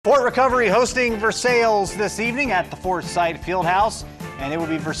Fort Recovery hosting Versailles this evening at the Forsyth Fieldhouse, and it will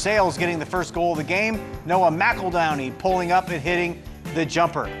be Versailles getting the first goal of the game. Noah McEldowney pulling up and hitting the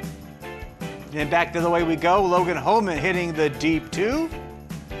jumper. And back the other way we go, Logan Homan hitting the deep two.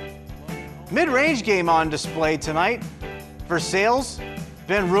 Mid-range game on display tonight. Versailles,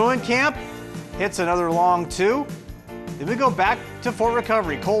 Ben Ruenkamp hits another long two. Then we go back to Fort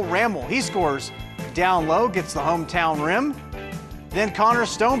Recovery. Cole Ramel, he scores down low, gets the hometown rim. Then Connor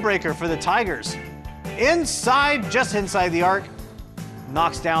Stonebreaker for the Tigers. Inside, just inside the arc,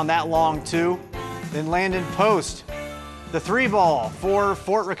 knocks down that long two. Then Landon Post, the three ball for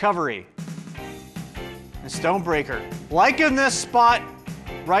Fort Recovery. And Stonebreaker, liking this spot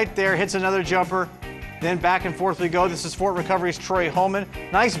right there, hits another jumper. Then back and forth we go. This is Fort Recovery's Troy Holman.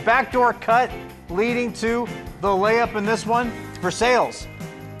 Nice backdoor cut leading to the layup in this one. Versailles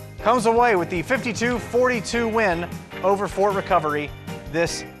comes away with the 52-42 win over Fort Recovery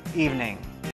this evening.